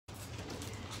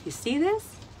You see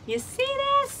this? You see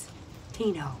this?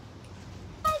 Tino.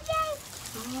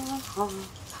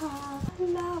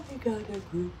 Now we got a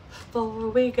group four.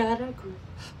 We got a group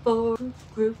four.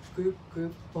 Group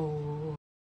four.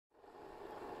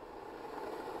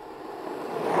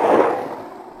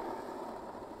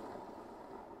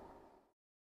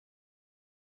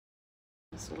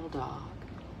 This little dog.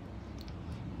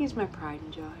 He's my pride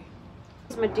and joy.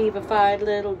 He's my diva-fied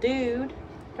little dude,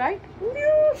 right?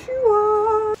 Yes, you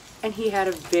are. And he had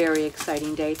a very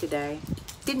exciting day today.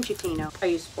 Didn't you, Tino? Are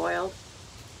you spoiled?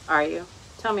 Are you?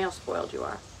 Tell me how spoiled you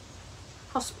are.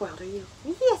 How spoiled are you?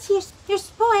 Yes, you're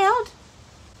spoiled.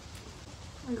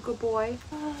 You're a good boy.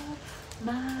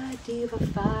 My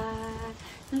diva-fied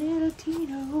little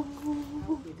Tino.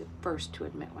 I'll be the first to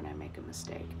admit when I make a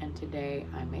mistake, and today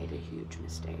I made a huge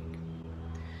mistake.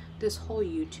 This whole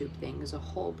YouTube thing is a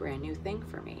whole brand new thing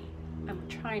for me. I'm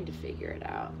trying to figure it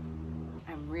out.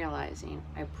 I'm realizing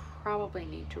I probably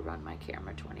need to run my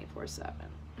camera 24/7.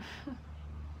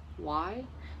 Why?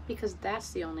 Because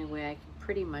that's the only way I can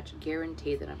pretty much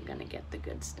guarantee that I'm gonna get the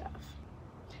good stuff.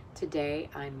 Today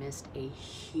I missed a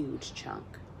huge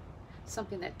chunk.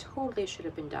 Something that totally should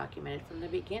have been documented from the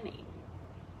beginning.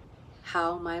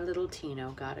 How my little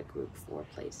Tino got a group 4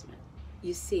 placement.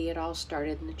 You see, it all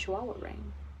started in the Chihuahua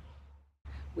ring.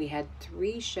 We had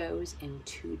 3 shows in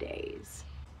 2 days.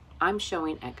 I'm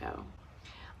showing Echo.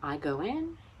 I go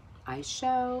in, I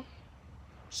show,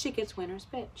 she gets winner's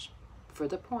bitch for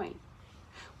the point,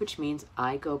 which means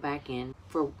I go back in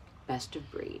for best of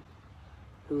breed.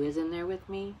 Who is in there with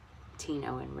me?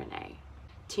 Tino and Renee.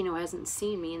 Tino hasn't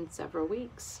seen me in several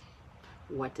weeks.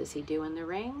 What does he do in the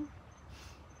ring?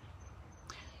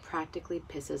 Practically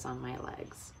pisses on my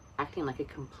legs, acting like a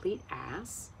complete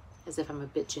ass, as if I'm a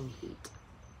bitch in heat.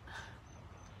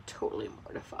 Totally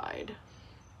mortified.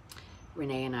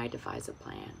 Renee and I devise a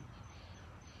plan.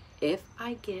 If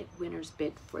I get winner's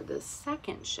bid for the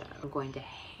 2nd show, I'm going to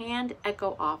hand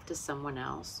Echo off to someone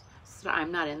else so that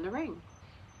I'm not in the ring.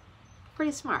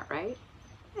 Pretty smart, right?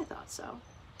 I thought so.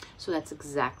 So that's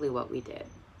exactly what we did.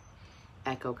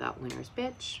 Echo got winner's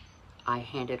bitch. I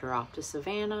handed her off to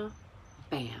Savannah.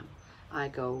 Bam. I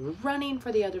go running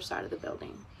for the other side of the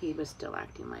building. He was still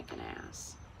acting like an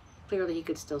ass. Clearly he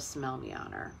could still smell me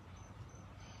on her.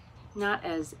 Not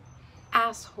as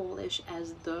asshole-ish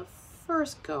as the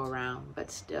first go around,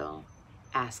 but still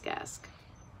ask-esque.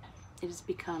 It has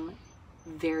become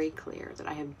very clear that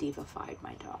I have diva-fied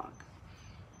my dog.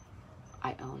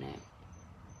 I own it.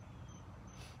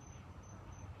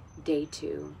 Day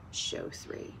 2, show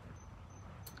 3.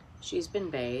 She's been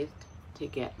bathed to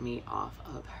get me off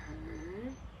of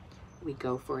her. We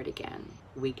go for it again.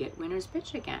 We get winner's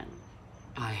bitch again.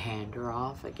 I hand her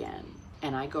off again.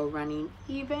 And I go running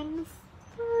even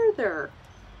further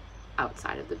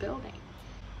outside of the building.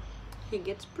 He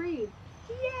gets breed.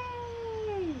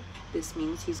 Yay! This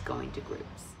means he's going to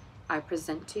groups. I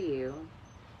present to you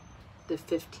the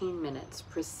 15 minutes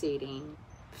preceding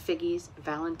Figgy's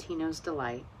Valentino's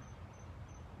Delight,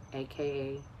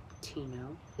 aka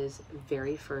Tino, his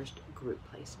very first group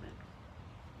placement.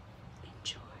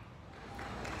 Enjoy.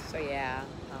 So yeah,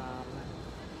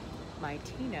 my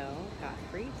Tino got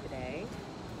free today,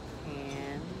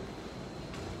 and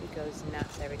he goes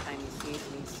nuts every time he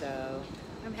sees me, so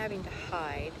I'm having to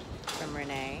hide from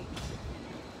Renee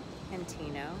and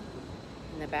Tino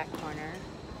in the back corner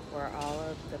where all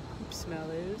of the poop smell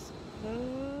is.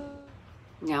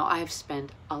 Now, I've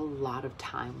spent a lot of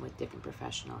time with different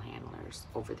professional handlers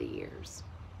over the years,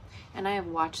 and I have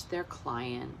watched their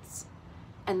clients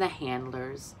and the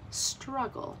handlers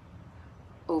struggle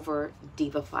over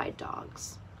diva-fied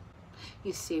dogs.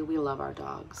 You see, we love our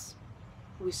dogs.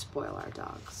 We spoil our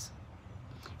dogs.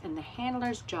 And the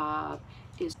handler's job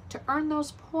is to earn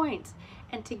those points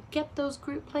and to get those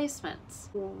group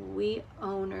placements. We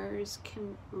owners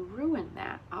can ruin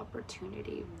that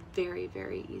opportunity very,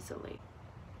 very easily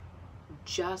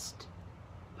just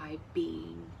by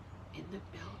being in the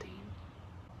building.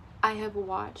 I have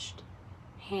watched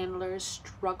handlers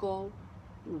struggle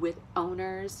with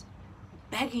owners,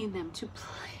 begging them to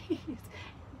please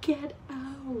get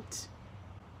out.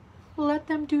 Let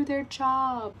them do their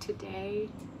job. Today,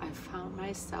 I found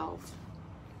myself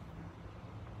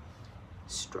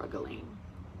struggling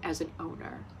as an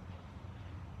owner,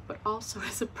 but also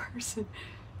as a person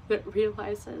that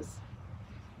realizes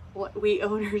what we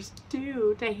owners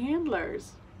do to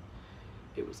handlers.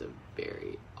 It was a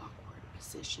very awkward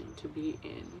position to be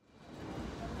in.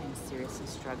 I'm seriously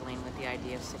struggling with the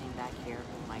idea of sitting back here.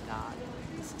 Oh my God,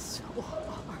 this is so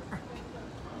hard.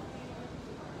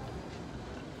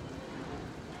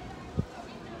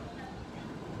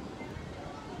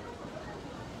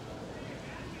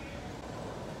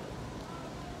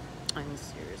 I'm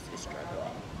seriously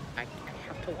struggling. I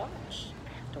have to watch. I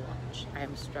have to watch. I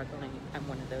am struggling. I'm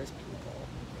one of those people.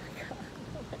 Oh my god.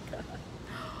 Oh my god.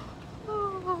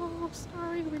 Oh,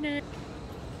 sorry, Renee.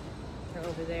 They're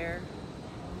over there.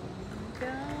 Oh my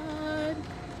god.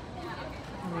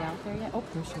 Are we out there yet? Oh,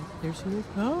 there she is. There she is.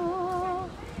 Oh.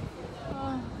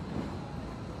 Oh.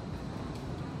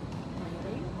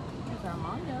 Ready? There's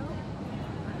Armando.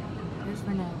 There's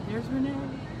Renee. There's Renee.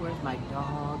 Where's my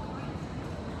dog?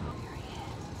 There he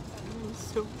is. He's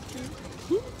so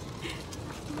cute.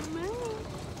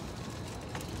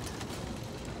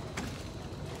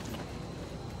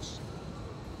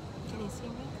 Can you see me?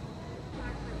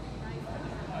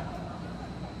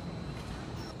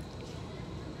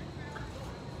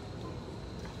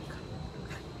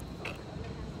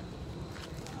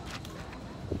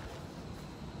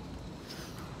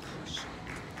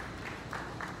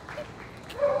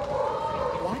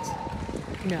 What?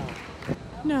 No.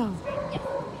 No. Yes.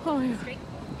 Oh yeah. Straight.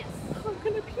 Yes. I'm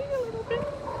gonna pee a little bit.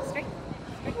 Straight.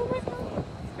 Oh my god.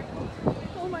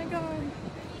 Oh my god.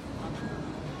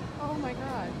 Oh my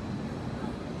god.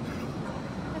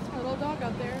 That's my little dog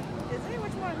out there. Is it?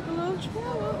 Which one? The little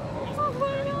Chihuahua. Oh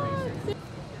my god.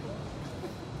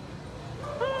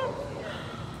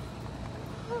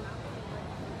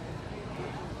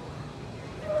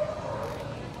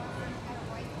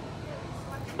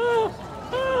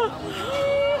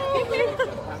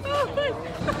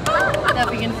 Now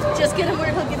we can just get him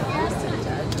where he'll get yours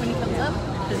when he comes up,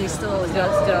 because he's still,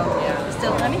 Yeah.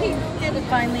 still. I mean, he did it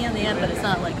finally in the end, but it's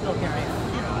not like, oh, here I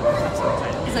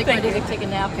am. He's like ready to take a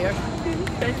nap here.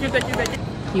 Thank you, thank you, thank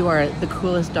you. You are the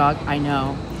coolest dog I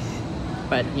know,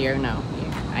 but you know,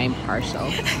 I am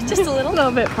partial. Just a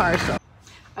little bit partial.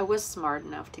 I was smart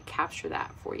enough to capture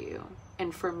that for you,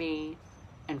 and for me,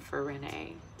 and for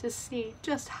Renee, to see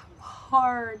just how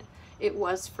hard it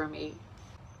was for me.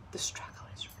 The struggle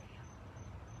is real,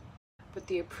 but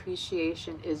the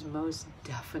appreciation is most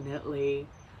definitely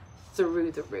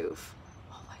through the roof.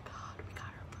 Oh my god, we got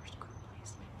our first group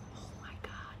placement. Oh my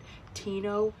god.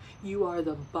 Tino, you are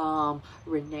the bomb.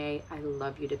 Renee, I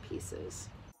love you to pieces.